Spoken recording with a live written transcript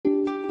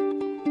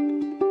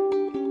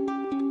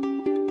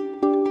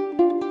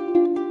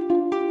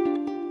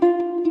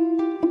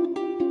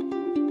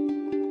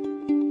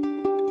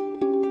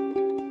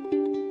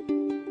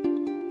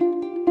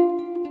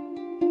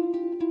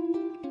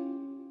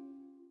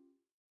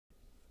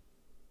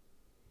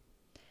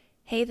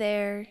Hey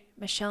there,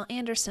 Michelle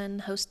Anderson,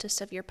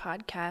 hostess of your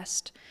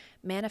podcast,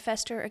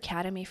 Manifestor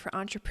Academy for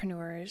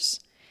Entrepreneurs.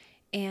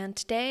 And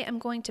today I'm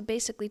going to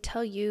basically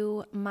tell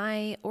you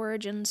my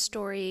origin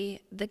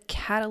story, the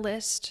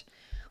catalyst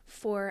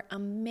for a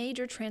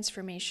major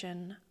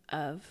transformation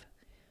of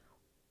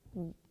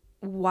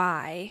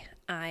why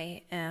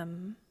I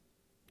am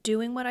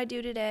doing what I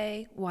do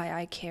today, why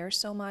I care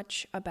so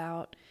much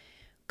about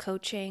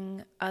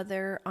coaching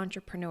other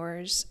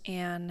entrepreneurs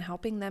and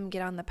helping them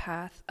get on the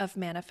path of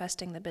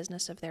manifesting the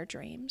business of their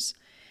dreams.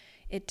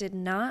 It did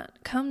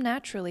not come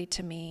naturally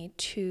to me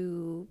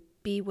to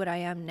be what I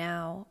am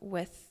now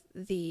with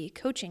the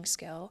coaching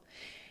skill.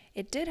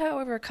 It did,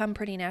 however, come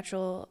pretty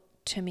natural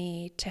to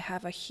me to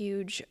have a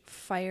huge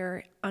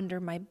fire under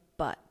my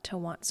butt to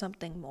want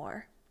something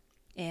more.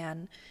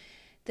 And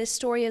this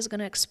story is going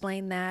to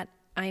explain that.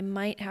 I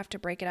might have to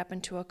break it up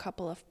into a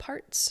couple of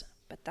parts,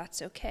 but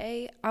that's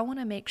okay. I want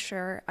to make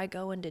sure I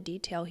go into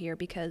detail here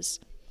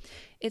because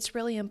it's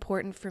really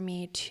important for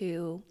me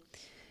to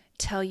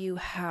tell you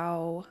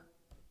how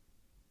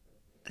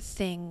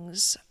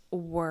things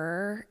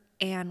were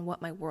and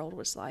what my world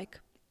was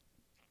like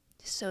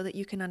so that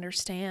you can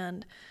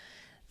understand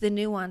the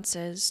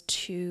nuances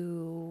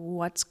to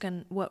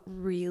what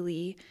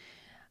really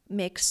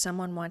makes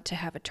someone want to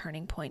have a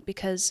turning point.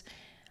 Because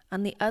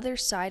on the other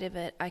side of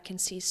it, I can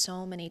see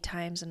so many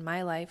times in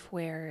my life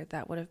where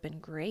that would have been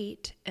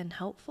great and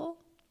helpful,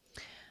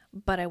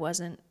 but I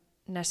wasn't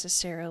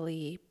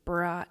necessarily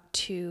brought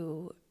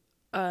to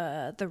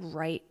the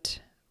right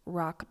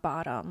rock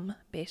bottom,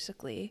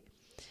 basically,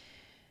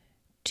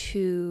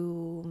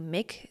 to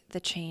make the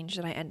change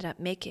that I ended up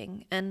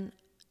making. And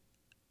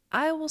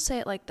I will say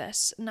it like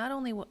this. Not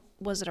only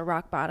was it a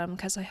rock bottom,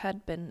 because I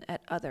had been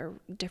at other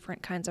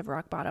different kinds of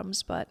rock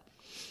bottoms, but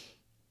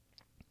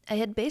I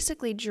had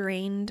basically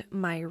drained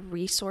my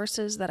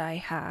resources that I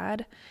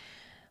had,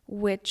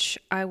 which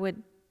I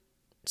would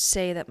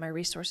say that my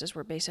resources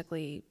were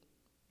basically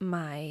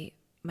my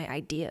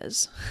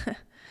ideas.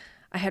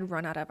 I had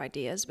run out of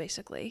ideas,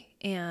 basically.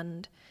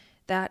 And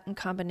that, in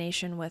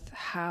combination with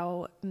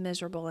how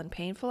miserable and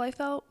painful I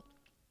felt,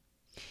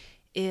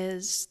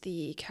 is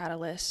the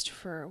catalyst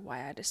for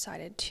why I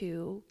decided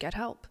to get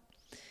help.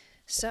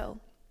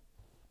 So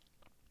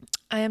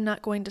I am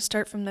not going to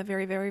start from the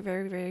very, very,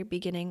 very, very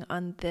beginning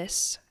on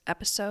this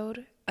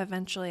episode.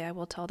 Eventually, I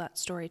will tell that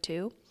story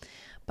too.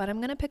 But I'm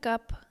going to pick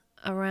up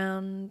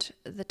around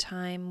the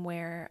time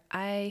where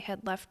I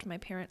had left my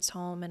parents'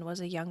 home and was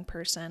a young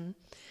person,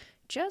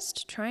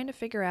 just trying to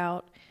figure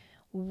out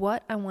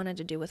what I wanted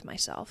to do with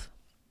myself.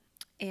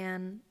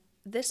 And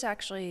this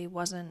actually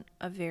wasn't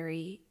a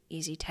very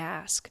easy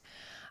task.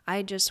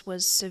 I just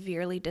was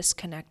severely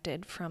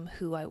disconnected from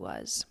who I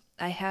was.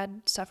 I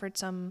had suffered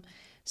some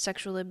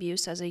sexual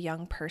abuse as a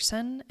young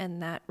person,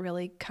 and that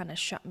really kind of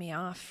shut me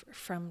off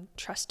from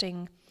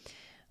trusting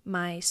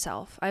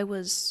myself. It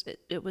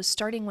was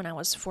starting when I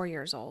was 4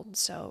 years old.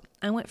 So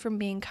I went from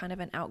being kind of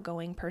an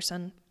outgoing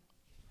person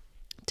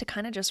to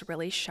kind of just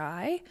really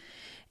shy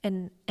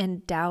and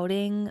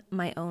doubting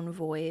my own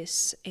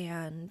voice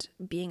and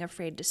being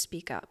afraid to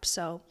speak up.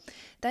 So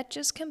that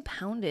just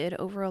compounded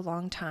over a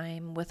long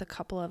time with a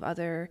couple of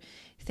other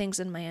things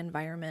in my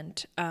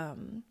environment.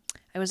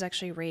 I was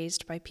actually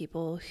raised by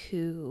people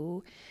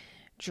who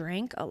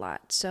drank a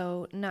lot,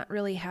 so not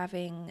really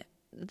having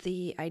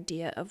the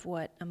idea of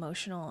what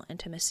emotional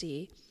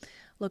intimacy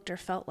looked or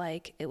felt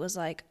like. It was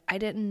like I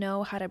didn't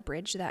know how to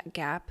bridge that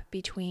gap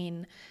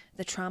between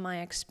the trauma I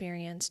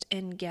experienced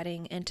and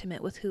getting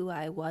intimate with who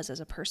I was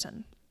as a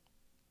person.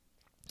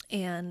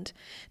 And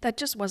that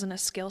just wasn't a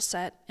skill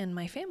set in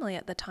my family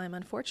at the time,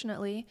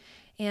 unfortunately.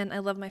 And I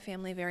love my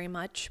family very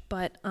much,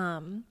 but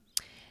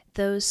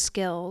those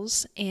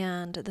skills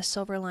and the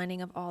silver lining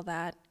of all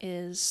that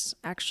is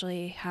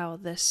actually how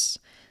this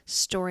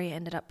story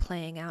ended up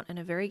playing out in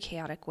a very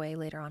chaotic way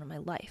later on in my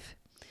life.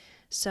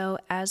 So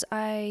as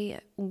I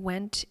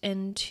went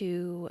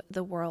into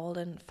the world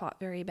and fought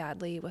very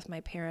badly with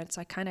my parents,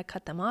 I kind of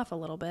cut them off a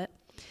little bit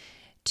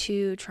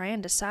to try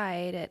and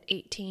decide at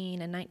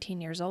 18 and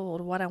 19 years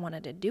old what I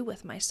wanted to do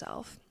with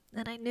myself.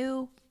 And I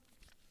knew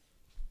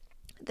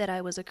that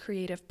I was a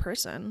creative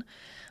person,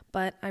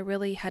 but I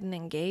really hadn't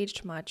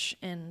engaged much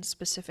in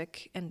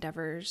specific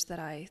endeavors that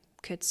I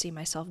could see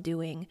myself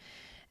doing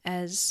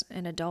as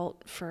an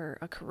adult for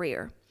a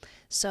career.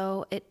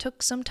 So it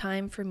took some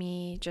time for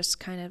me just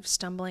kind of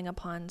stumbling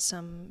upon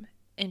some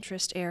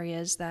interest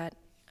areas that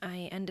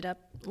I ended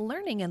up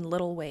learning in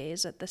little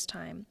ways at this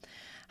time,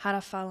 how to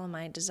follow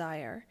my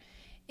desire.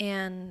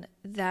 And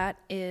that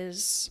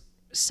is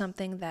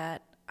something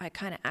that I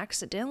kind of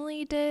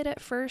accidentally did at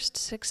first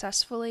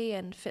successfully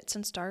in fits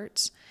and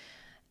starts.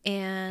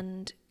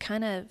 And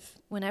kind of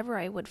whenever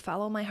I would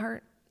follow my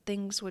heart,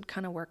 things would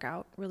kind of work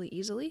out really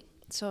easily.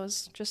 So I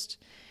was just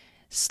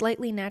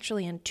slightly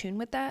naturally in tune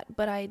with that,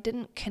 but I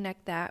didn't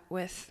connect that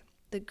with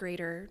the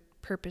greater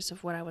purpose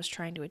of what I was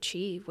trying to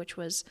achieve, which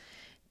was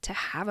to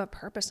have a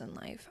purpose in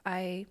life.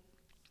 I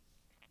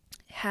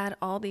had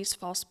all these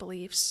false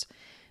beliefs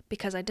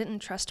because I didn't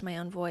trust my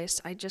own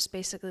voice. I just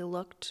basically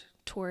looked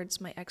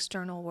towards my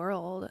external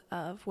world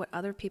of what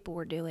other people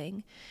were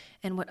doing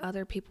and what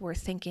other people were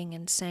thinking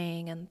and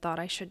saying and thought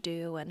I should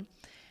do. And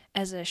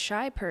as a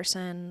shy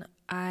person,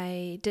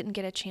 I didn't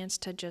get a chance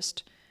to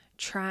just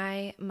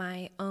try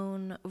my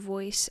own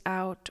voice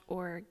out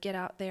or get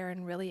out there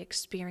and really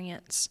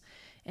experience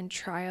and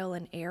trial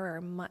and error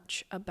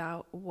much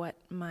about what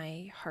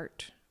my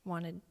heart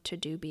wanted to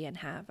do, be, and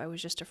have. I was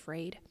just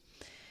afraid.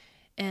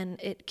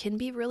 And it can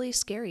be really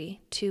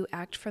scary to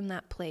act from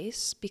that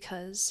place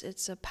because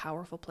it's a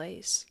powerful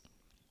place.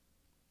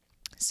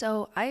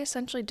 So I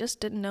essentially just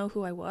didn't know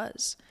who I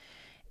was.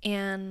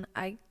 And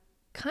I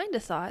kind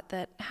of thought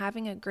that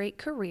having a great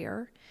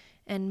career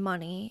and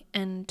money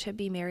and to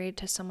be married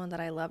to someone that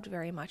I loved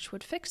very much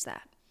would fix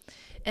that.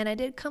 And I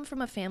did come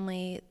from a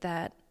family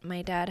that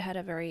my dad had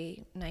a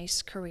very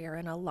nice career,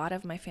 and a lot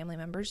of my family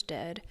members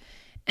did.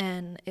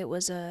 And it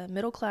was a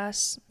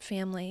middle-class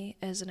family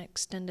as an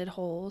extended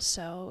whole,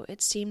 so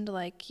it seemed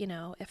like,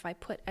 if I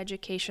put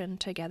education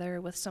together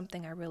with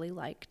something I really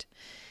liked,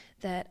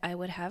 that I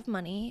would have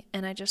money.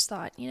 And I just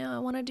thought, I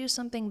want to do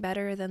something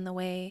better than the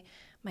way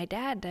my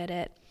dad did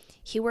it.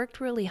 He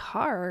worked really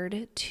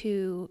hard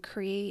to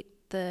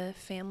create the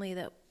family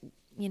that,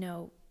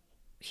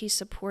 he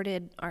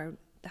supported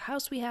the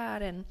house we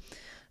had and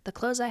the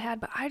clothes I had,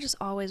 but I just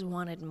always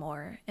wanted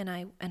more, and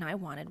I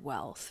wanted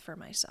wealth for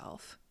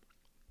myself.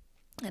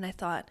 And I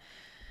thought,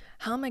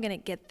 how am I going to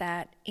get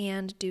that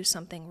and do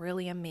something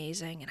really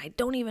amazing? And I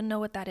don't even know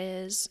what that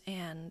is.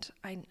 And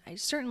I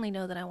certainly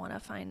know that I want to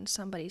find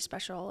somebody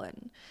special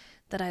and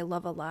that I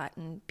love a lot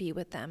and be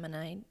with them. And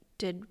I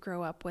did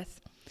grow up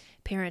with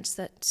parents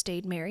that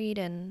stayed married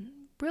and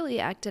really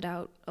acted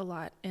out a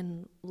lot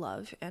in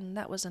love. And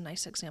that was a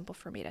nice example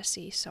for me to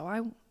see. So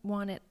I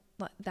wanted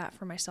that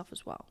for myself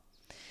as well.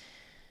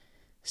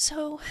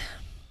 So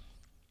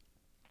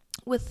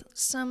with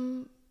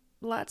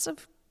lots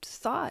of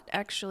thought,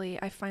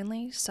 actually, I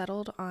finally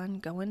settled on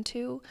going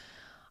to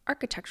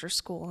architecture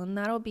school, and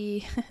that'll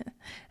be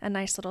a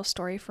nice little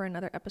story for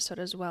another episode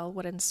as well,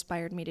 what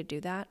inspired me to do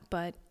that.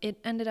 But it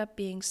ended up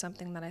being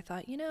something that I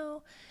thought,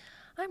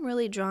 I'm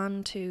really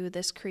drawn to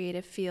this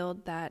creative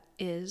field that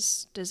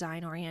is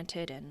design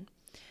oriented, and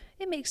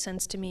it makes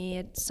sense to me.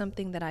 It's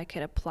something that I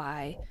could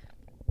apply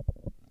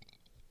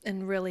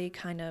and really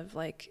kind of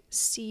like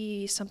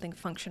see something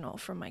functional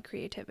from my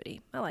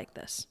creativity. I like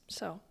this.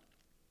 So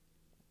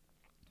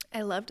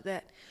I loved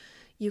that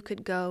you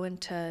could go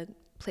into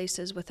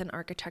places within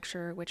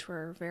architecture which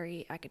were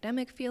very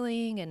academic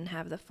feeling and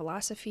have the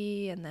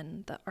philosophy and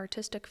then the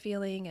artistic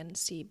feeling and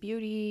see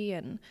beauty,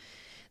 and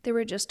there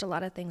were just a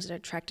lot of things that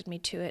attracted me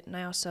to it. And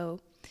I also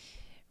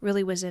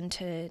really was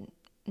into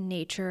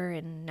nature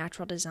and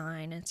natural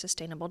design and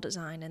sustainable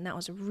design, and that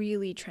was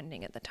really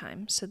trending at the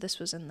time. So this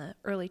was in the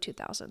early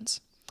 2000s.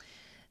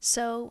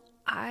 So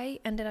I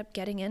ended up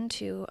getting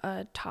into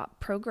a top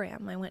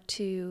program. I went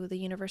to the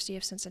University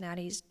of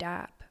Cincinnati's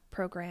DAP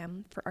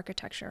program for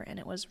architecture, and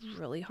it was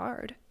really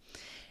hard.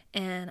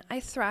 And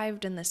I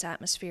thrived in this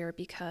atmosphere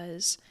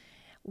because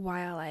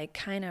while I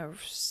kind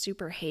of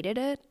super hated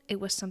it, it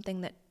was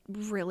something that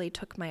really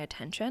took my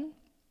attention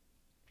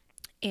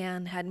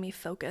and had me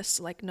focus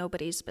like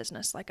nobody's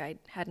business, like I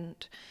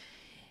hadn't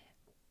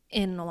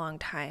in a long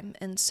time.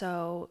 And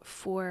so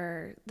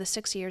for the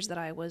 6 years that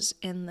I was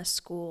in the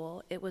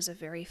school, it was a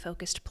very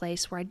focused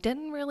place where I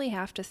didn't really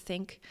have to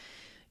think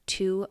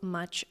too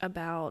much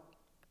about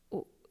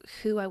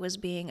who I was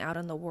being out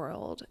in the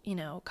world.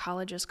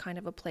 College is kind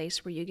of a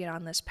place where you get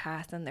on this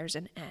path and there's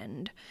an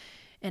end.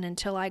 And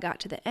until I got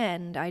to the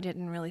end, I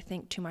didn't really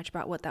think too much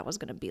about what that was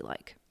going to be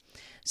like.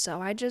 So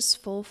I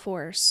just full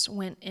force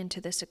went into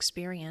this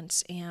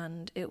experience,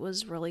 and it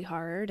was really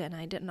hard, and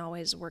I didn't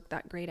always work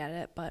that great at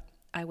it, but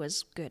I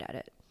was good at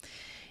it.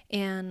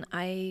 And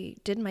I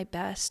did my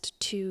best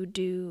to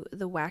do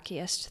the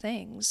wackiest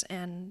things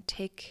and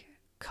take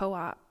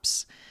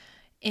co-ops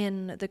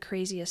in the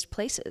craziest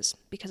places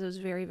because I was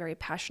very, very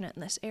passionate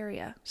in this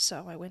area.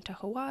 So I went to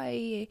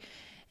Hawaii,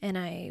 and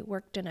I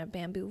worked in a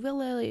bamboo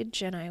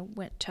village, and I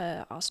went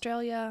to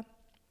Australia.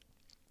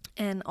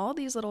 And all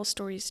these little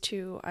stories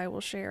too, I will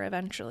share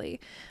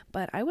eventually.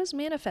 But I was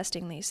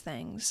manifesting these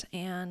things,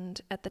 and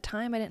at the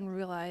time I didn't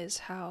realize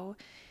how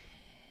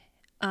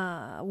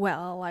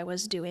well I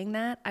was doing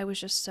that. I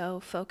was just so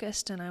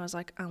focused, and I was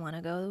like, I want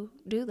to go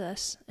do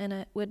this, and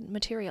it would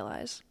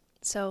materialize.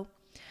 So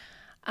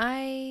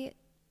I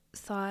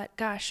thought,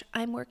 gosh,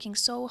 I'm working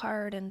so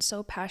hard and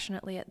so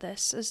passionately at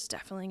this. This is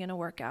definitely going to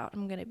work out.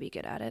 I'm going to be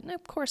good at it. And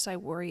of course I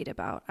worried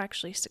about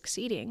actually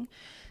succeeding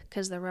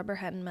because the rubber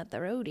hadn't met the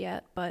road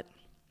yet, but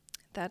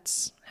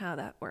that's how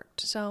that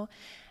worked. So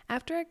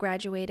after I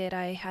graduated,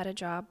 I had a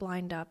job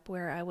lined up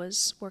where I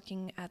was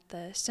working at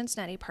the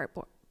Cincinnati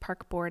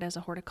Park Board as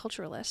a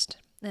horticulturalist.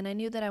 And I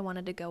knew that I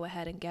wanted to go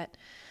ahead and get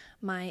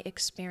my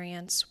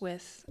experience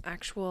with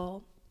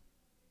actual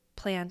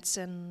plants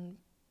and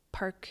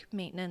park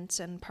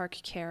maintenance and park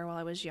care while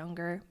I was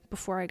younger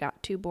before I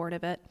got too bored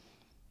of it,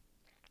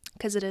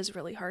 because it is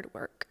really hard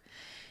work,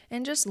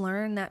 and just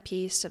learn that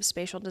piece of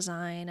spatial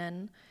design.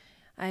 And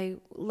I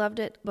loved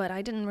it, but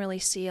I didn't really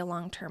see a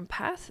long-term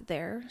path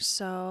there.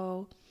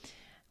 So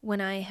when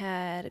I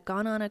had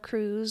gone on a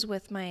cruise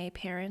with my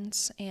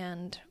parents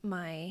and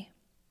my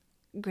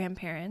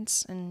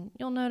grandparents, and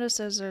you'll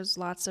notice as there's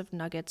lots of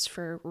nuggets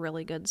for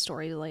really good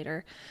stories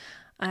later,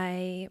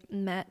 I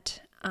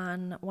met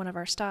on one of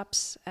our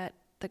stops at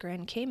the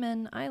Grand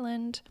Cayman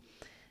Island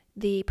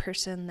the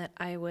person that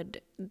I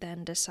would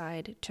then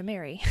decide to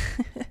marry.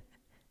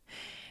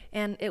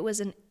 And it was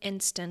an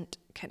instant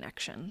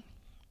connection.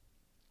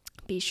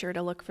 Be sure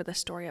to look for the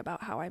story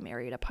about how I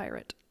married a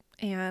pirate.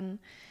 And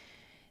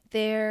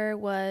there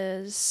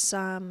was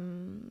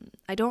some,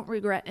 I don't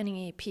regret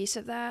any piece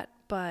of that,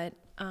 but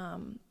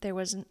it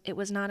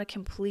was not a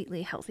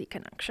completely healthy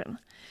connection.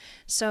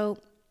 So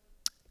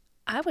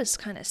I was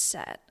kind of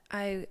set.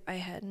 I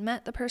had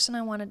met the person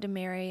I wanted to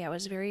marry. I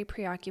was very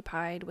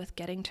preoccupied with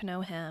getting to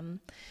know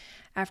him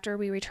after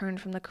we returned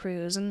from the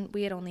cruise, and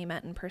we had only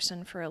met in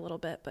person for a little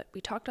bit, but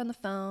we talked on the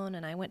phone,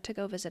 and I went to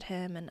go visit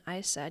him, and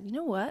I said, you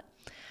know what?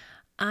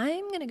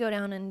 I'm going to go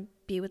down and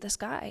be with this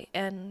guy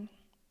and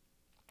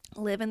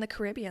live in the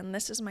Caribbean.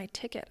 This is my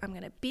ticket. I'm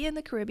going to be in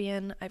the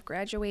Caribbean. I've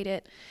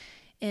graduated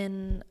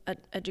in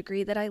a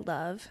degree that I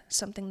love,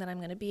 something that I'm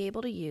going to be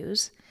able to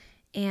use,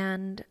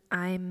 and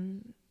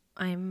I'm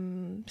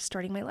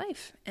starting my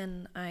life,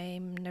 and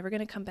I'm never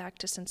going to come back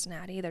to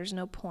Cincinnati. There's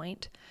no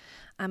point.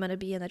 I'm going to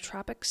be in the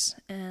tropics,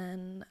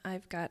 and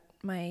I've got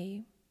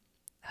my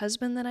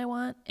husband that I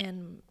want,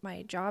 and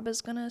my job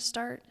is going to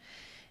start,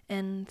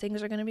 and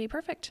things are going to be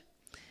perfect.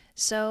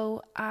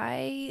 So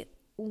I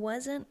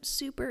wasn't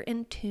super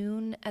in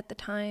tune at the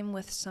time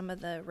with some of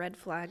the red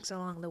flags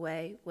along the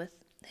way with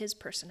his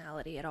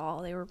personality at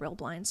all. They were real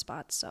blind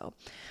spots. So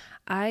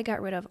I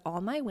got rid of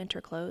all my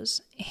winter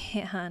clothes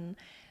and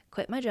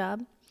quit my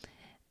job.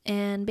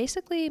 And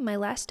basically my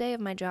last day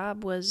of my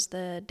job was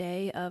the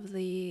day of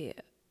the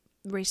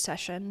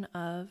recession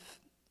of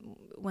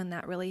when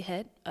that really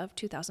hit of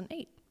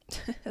 2008.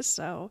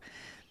 So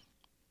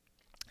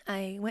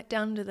I went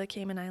down to the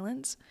Cayman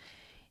Islands,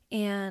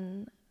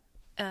 and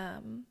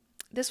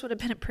this would have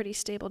been a pretty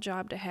stable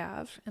job to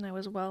have, and I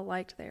was well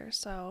liked there.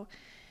 So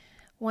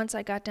once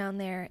I got down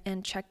there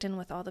and checked in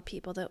with all the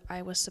people that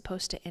I was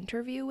supposed to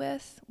interview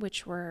with,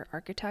 which were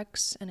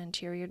architects and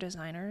interior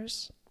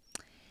designers,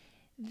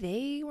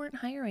 they weren't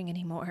hiring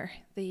anymore.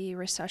 The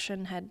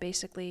recession had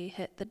basically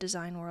hit the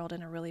design world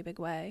in a really big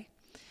way,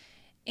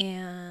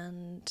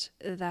 and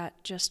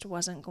that just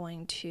wasn't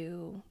going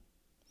to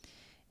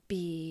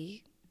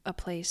be a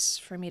place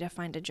for me to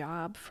find a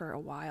job for a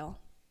while,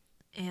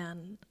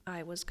 and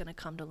I was going to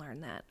come to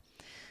learn that.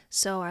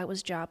 So I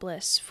was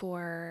jobless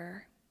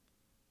for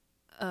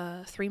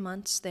 3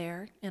 months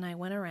there, and I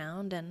went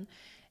around, and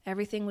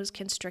everything was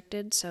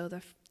constricted, so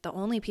the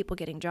only people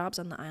getting jobs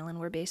on the island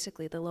were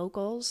basically the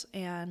locals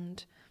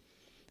and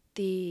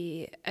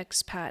the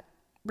expat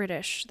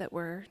British that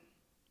were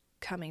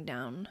coming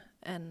down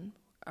and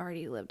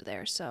already lived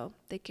there. So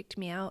they kicked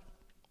me out.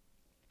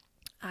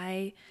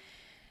 I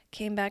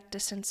came back to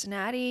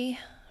Cincinnati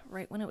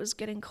right when it was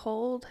getting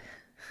cold,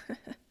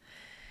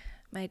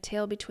 my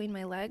tail between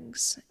my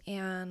legs,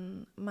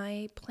 and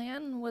my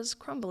plan was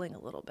crumbling a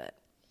little bit.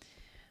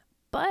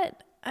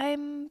 But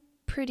I'm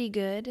pretty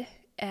good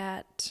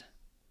at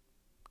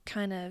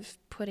kind of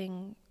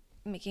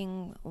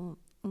making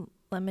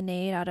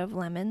lemonade out of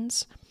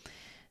lemons.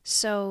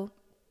 So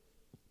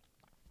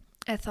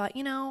I thought,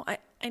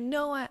 I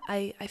know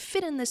I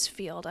fit in this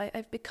field.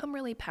 I've become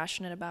really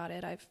passionate about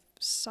it. I've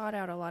sought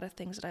out a lot of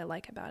things that I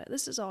like about it.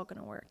 This is all going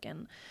to work,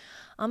 and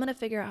I'm going to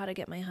figure out how to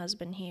get my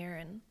husband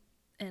here,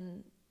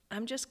 and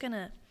I'm just going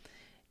to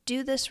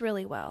do this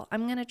really well.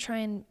 I'm going to try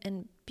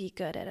and be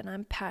good at it, and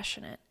I'm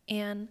passionate.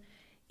 And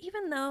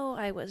even though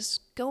I was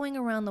going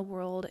around the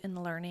world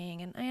and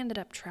learning, and I ended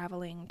up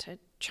traveling to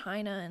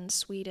China and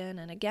Sweden,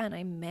 and again,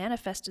 I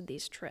manifested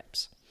these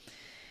trips.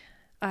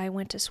 I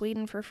went to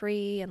Sweden for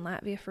free and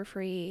Latvia for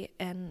free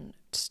and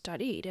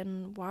studied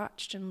and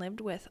watched and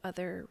lived with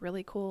other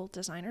really cool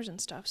designers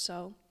and stuff.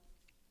 So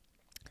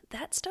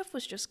that stuff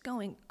was just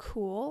going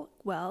cool.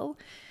 Well,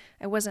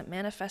 I wasn't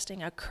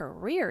manifesting a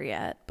career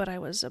yet, but I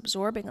was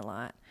absorbing a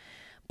lot.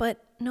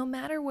 But no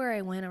matter where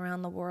I went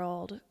around the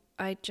world,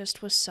 I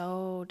just was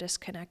so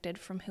disconnected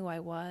from who I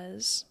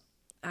was.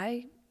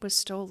 I was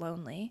still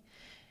lonely,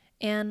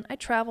 and I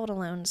traveled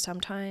alone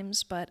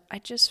sometimes, but I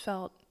just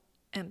felt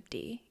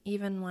empty,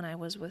 even when I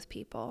was with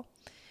people.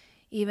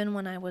 Even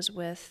when I was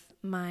with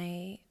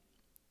my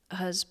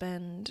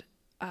husband,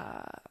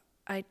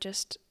 I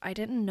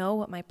didn't know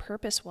what my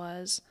purpose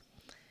was.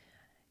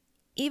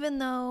 Even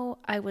though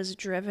I was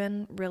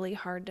driven really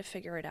hard to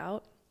figure it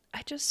out,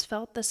 I just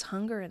felt this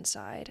hunger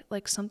inside,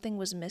 like something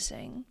was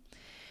missing.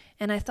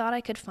 And I thought I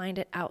could find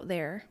it out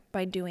there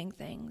by doing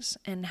things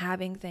and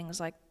having things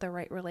like the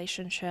right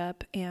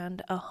relationship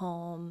and a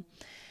home.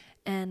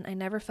 And I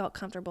never felt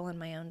comfortable in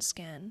my own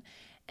skin.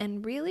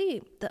 And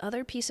really, the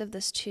other piece of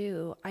this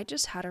too, I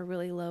just had a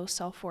really low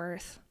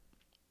self-worth.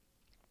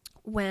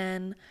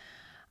 When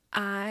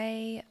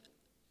I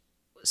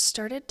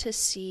started to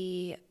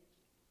see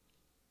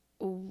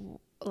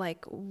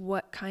like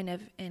what kind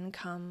of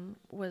income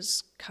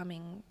was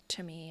coming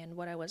to me and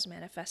what I was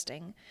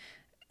manifesting,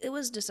 it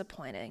was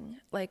disappointing.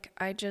 Like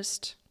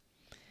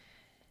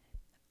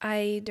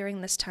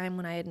during this time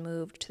when I had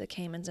moved to the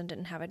Caymans and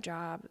didn't have a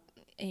job,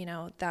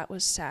 that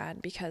was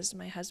sad because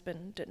my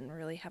husband didn't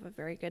really have a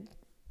very good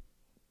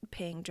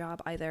paying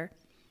job either.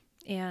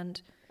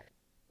 And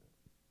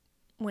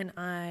when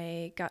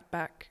I got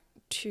back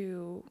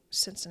to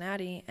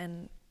Cincinnati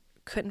and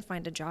couldn't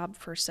find a job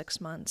for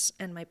 6 months,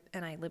 and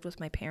I lived with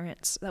my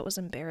parents, that was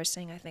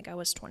embarrassing. I think I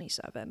was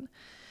 27.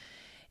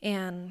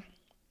 And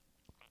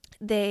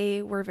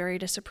they were very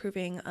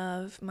disapproving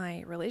of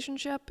my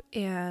relationship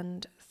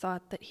and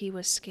thought that he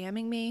was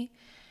scamming me,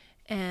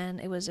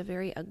 and it was a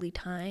very ugly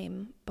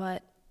time.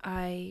 But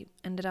I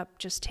ended up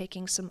just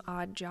taking some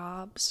odd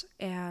jobs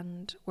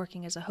and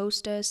working as a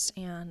hostess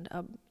and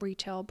a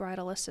retail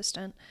bridal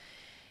assistant.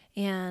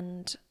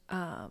 And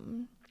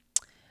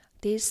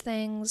these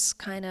things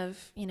kind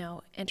of,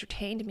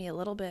 entertained me a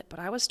little bit, but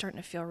I was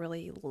starting to feel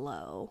really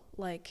low.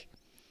 Like,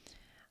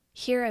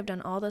 here I've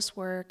done all this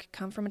work,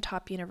 come from a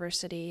top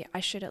university, I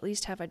should at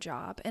least have a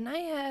job. And I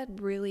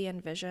had really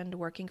envisioned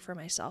working for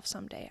myself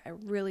someday. I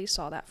really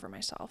saw that for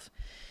myself.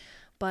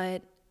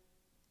 But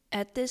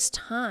at this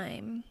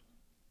time,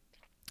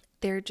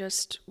 there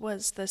just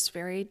was this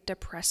very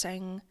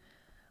depressing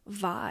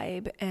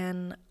vibe,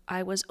 and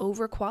I was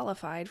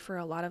overqualified for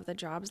a lot of the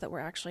jobs that were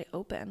actually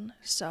open.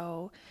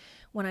 So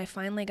when I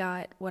finally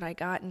got what I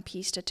got and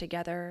pieced it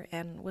together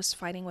and was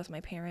fighting with my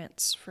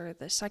parents for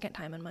the second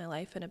time in my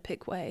life in a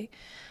big way,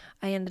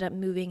 I ended up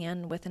moving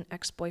in with an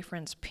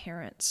ex-boyfriend's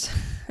parents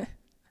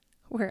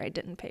where I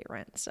didn't pay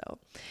rent. So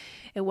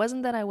it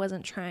wasn't that I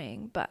wasn't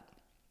trying, but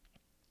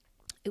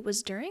it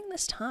was during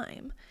this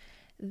time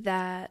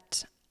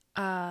that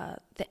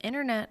the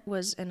internet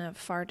was in a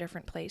far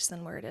different place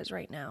than where it is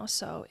right now.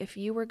 So if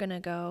you were going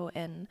to go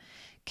and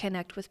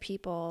connect with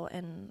people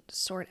and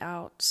sort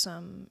out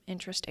some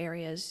interest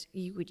areas,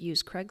 you would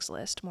use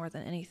Craigslist more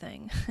than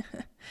anything.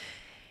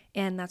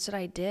 And that's what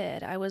I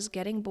did. I was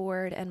getting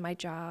bored in my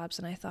jobs,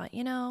 and I thought,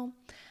 I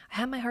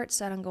had my heart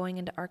set on going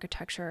into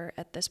architecture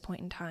at this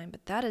point in time,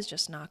 but that is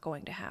just not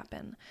going to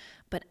happen.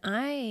 But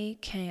I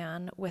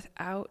can,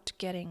 without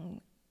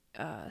getting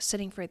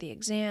sitting for the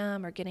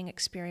exam or getting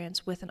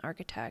experience with an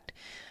architect,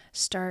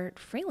 start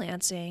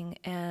freelancing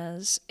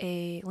as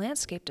a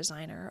landscape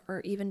designer or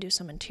even do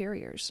some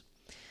interiors.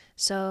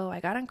 So I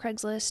got on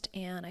Craigslist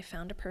and I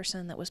found a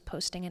person that was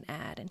posting an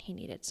ad and he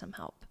needed some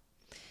help.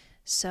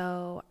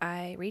 So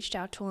I reached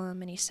out to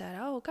him and he said,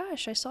 "Oh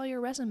gosh, I saw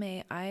your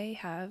resume. I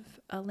have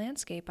a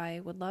landscape I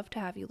would love to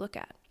have you look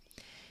at."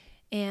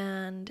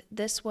 And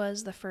this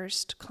was the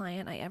first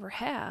client I ever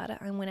had.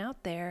 I went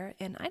out there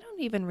and I don't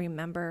even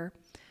remember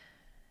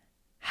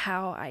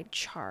how I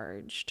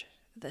charged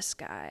this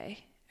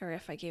guy or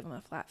if I gave him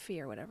a flat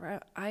fee or whatever.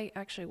 I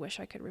actually wish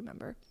I could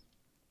remember.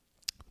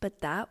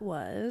 But that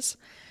was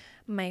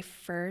my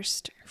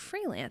first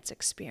freelance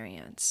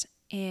experience.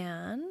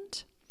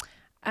 And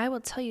I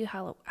will tell you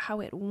how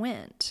it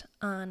went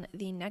on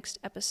the next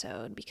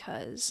episode,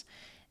 because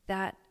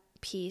that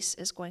piece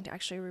is going to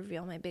actually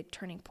reveal my big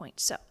turning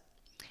point. So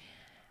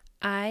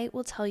I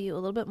will tell you a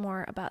little bit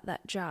more about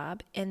that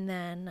job and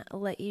then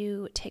let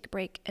you take a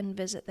break and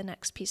visit the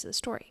next piece of the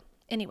story.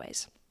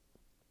 Anyways,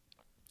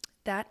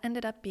 that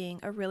ended up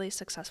being a really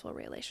successful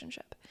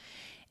relationship.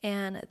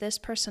 And this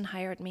person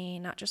hired me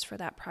not just for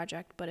that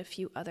project, but a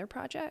few other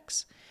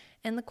projects.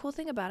 And the cool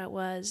thing about it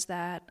was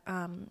that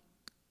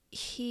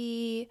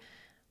he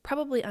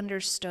probably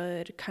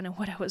understood kind of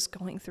what I was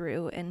going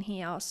through, and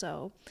he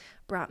also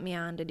brought me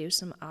on to do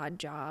some odd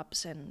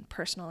jobs and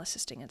personal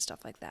assisting and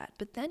stuff like that.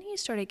 But then he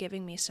started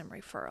giving me some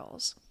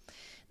referrals.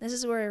 This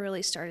is where I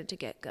really started to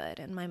get good,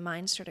 and my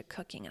mind started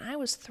cooking, and I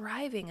was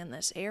thriving in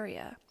this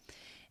area.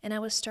 And I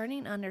was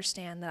starting to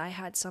understand that I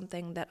had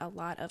something that a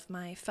lot of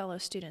my fellow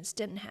students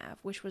didn't have,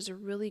 which was a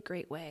really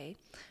great way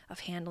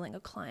of handling a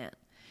client.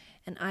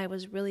 And I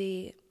was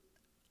really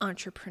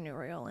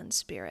entrepreneurial in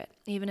spirit,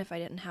 even if I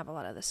didn't have a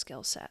lot of the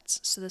skill sets.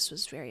 So this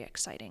was very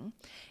exciting.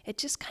 It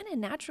just kind of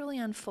naturally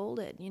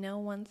unfolded,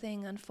 one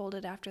thing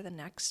unfolded after the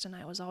next, and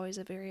I was always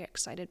a very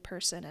excited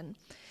person. And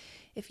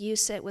if you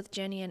sit with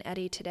Jenny and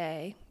Eddie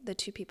today, the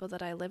two people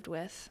that I lived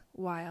with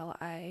while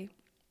I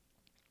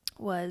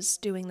was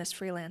doing this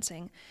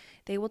freelancing,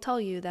 they will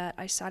tell you that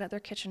I sat at their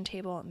kitchen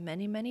table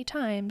many, many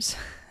times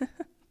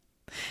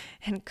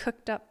and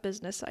cooked up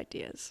business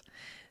ideas.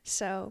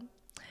 So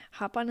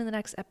hop on to the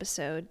next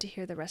episode to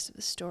hear the rest of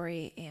the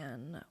story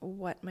and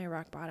what my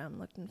rock bottom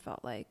looked and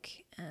felt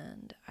like.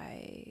 And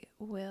I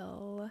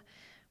will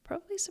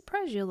probably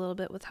surprise you a little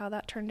bit with how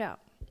that turned out.